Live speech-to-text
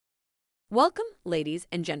Welcome, ladies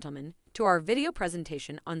and gentlemen, to our video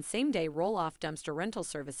presentation on same-day roll-off dumpster rental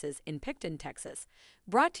services in Pickton, Texas,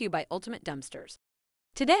 brought to you by Ultimate Dumpsters.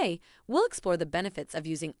 Today, we'll explore the benefits of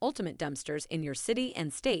using Ultimate Dumpsters in your city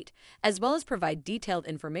and state, as well as provide detailed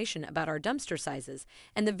information about our dumpster sizes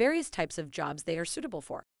and the various types of jobs they are suitable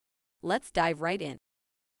for. Let's dive right in.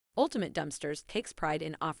 Ultimate Dumpsters takes pride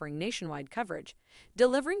in offering nationwide coverage,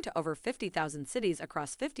 delivering to over 50,000 cities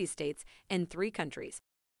across 50 states and 3 countries.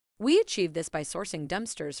 We achieve this by sourcing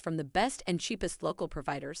dumpsters from the best and cheapest local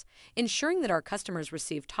providers, ensuring that our customers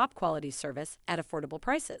receive top-quality service at affordable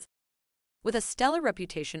prices. With a stellar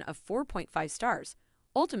reputation of 4.5 stars,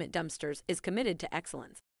 Ultimate Dumpsters is committed to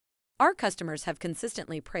excellence. Our customers have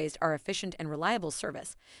consistently praised our efficient and reliable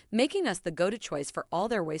service, making us the go-to choice for all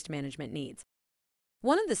their waste management needs.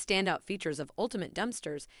 One of the standout features of Ultimate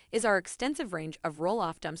Dumpsters is our extensive range of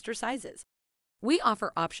roll-off dumpster sizes. We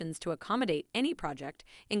offer options to accommodate any project,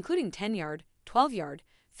 including 10-yard, 12-yard,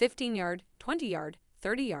 15-yard, 20-yard,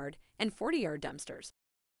 30-yard, and 40-yard dumpsters.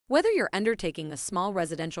 Whether you're undertaking a small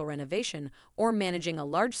residential renovation or managing a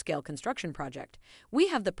large-scale construction project, we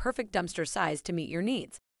have the perfect dumpster size to meet your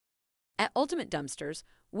needs. At Ultimate Dumpsters,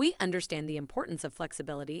 we understand the importance of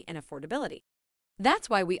flexibility and affordability. That's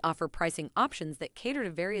why we offer pricing options that cater to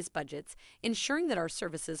various budgets, ensuring that our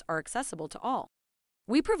services are accessible to all.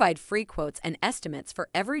 We provide free quotes and estimates for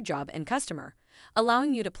every job and customer,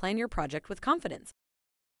 allowing you to plan your project with confidence.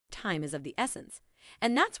 Time is of the essence,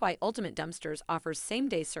 and that's why Ultimate Dumpsters offers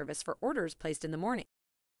same-day service for orders placed in the morning.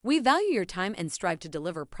 We value your time and strive to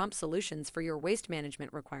deliver prompt solutions for your waste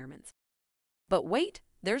management requirements. But wait,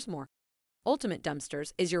 there's more. Ultimate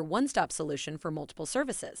Dumpsters is your one-stop solution for multiple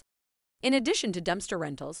services. In addition to dumpster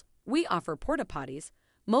rentals, we offer porta potties,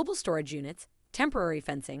 mobile storage units, temporary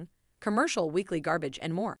fencing, commercial weekly garbage,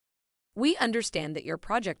 and more. We understand that your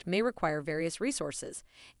project may require various resources,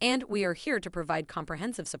 and we are here to provide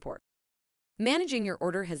comprehensive support. Managing your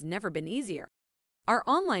order has never been easier. Our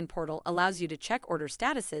online portal allows you to check order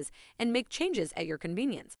statuses and make changes at your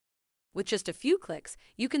convenience. With just a few clicks,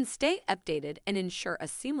 you can stay updated and ensure a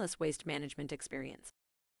seamless waste management experience.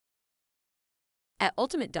 At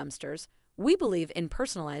Ultimate Dumpsters, we believe in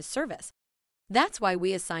personalized service. That's why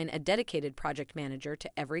we assign a dedicated project manager to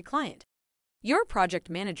every client. Your project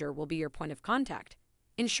manager will be your point of contact,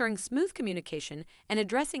 ensuring smooth communication and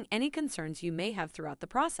addressing any concerns you may have throughout the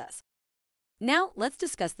process. Now, let's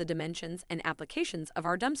discuss the dimensions and applications of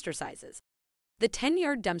our dumpster sizes. The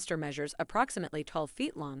 10-yard dumpster measures approximately 12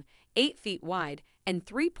 feet long, 8 feet wide, and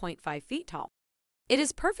 3.5 feet tall. It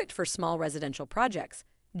is perfect for small residential projects,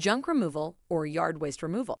 junk removal, or yard waste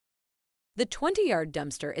removal. The 20-yard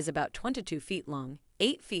dumpster is about 22 feet long,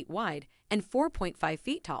 8 feet wide, and 4.5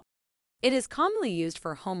 feet tall. It is commonly used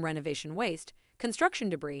for home renovation waste, construction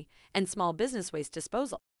debris, and small business waste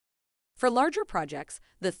disposal. For larger projects,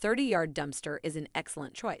 the 30-yard dumpster is an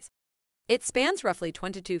excellent choice. It spans roughly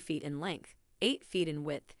 22 feet in length, 8 feet in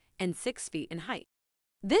width, and 6 feet in height.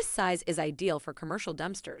 This size is ideal for commercial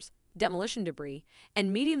dumpsters, demolition debris,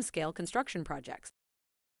 and medium-scale construction projects.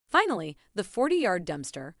 Finally, the 40-yard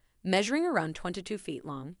dumpster, measuring around 22 feet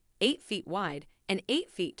long, 8 feet wide, and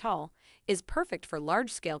 8 feet tall, is perfect for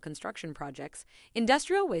large-scale construction projects,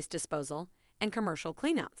 industrial waste disposal, and commercial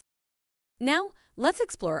cleanouts. Now, let's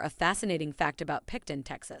explore a fascinating fact about Pickton,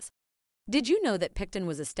 Texas. Did you know that Pickton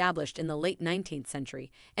was established in the late 19th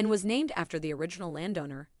century and was named after the original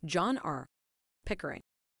landowner, John R. Pickering?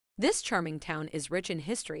 This charming town is rich in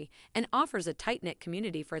history and offers a tight-knit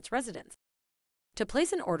community for its residents. To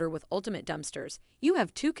place an order with Ultimate Dumpsters, you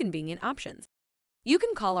have 2 convenient options. You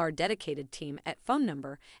can call our dedicated team at phone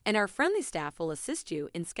number, and our friendly staff will assist you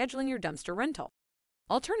in scheduling your dumpster rental.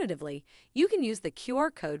 Alternatively, you can use the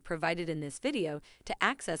QR code provided in this video to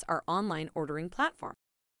access our online ordering platform.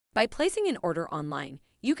 By placing an order online,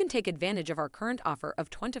 you can take advantage of our current offer of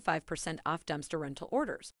 25% off dumpster rental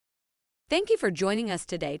orders. Thank you for joining us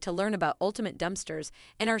today to learn about Ultimate Dumpsters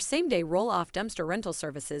and our same-day roll-off dumpster rental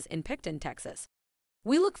services in Pickton, Texas.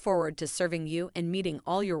 We look forward to serving you and meeting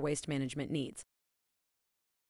all your waste management needs.